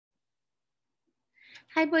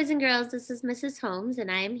Hi, boys and girls. This is Mrs. Holmes,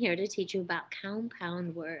 and I am here to teach you about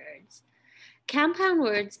compound words. Compound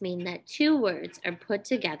words mean that two words are put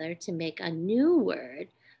together to make a new word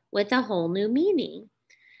with a whole new meaning.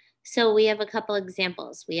 So we have a couple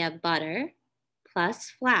examples. We have butter plus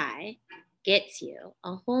fly gets you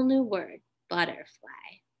a whole new word,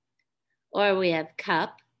 butterfly. Or we have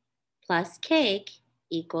cup plus cake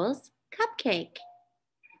equals cupcake.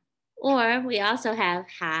 Or we also have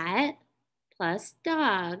hot plus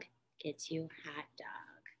dog gets you hot dog.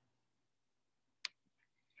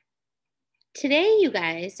 Today, you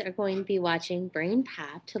guys are going to be watching Brain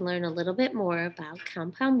Pop to learn a little bit more about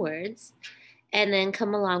compound words, and then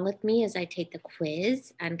come along with me as I take the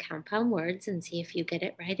quiz on compound words and see if you get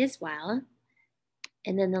it right as well.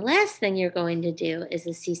 And then the last thing you're going to do is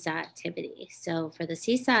a seesaw activity. So for the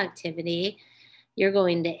seesaw activity, you're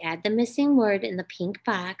going to add the missing word in the pink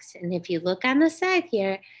box. And if you look on the side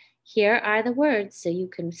here are the words so you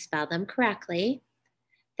can spell them correctly.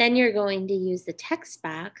 Then you're going to use the text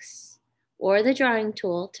box or the drawing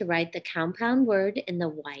tool to write the compound word in the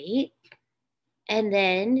white. And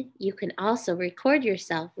then you can also record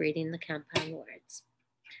yourself reading the compound words.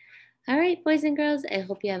 All right, boys and girls, I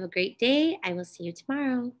hope you have a great day. I will see you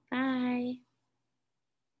tomorrow. Bye.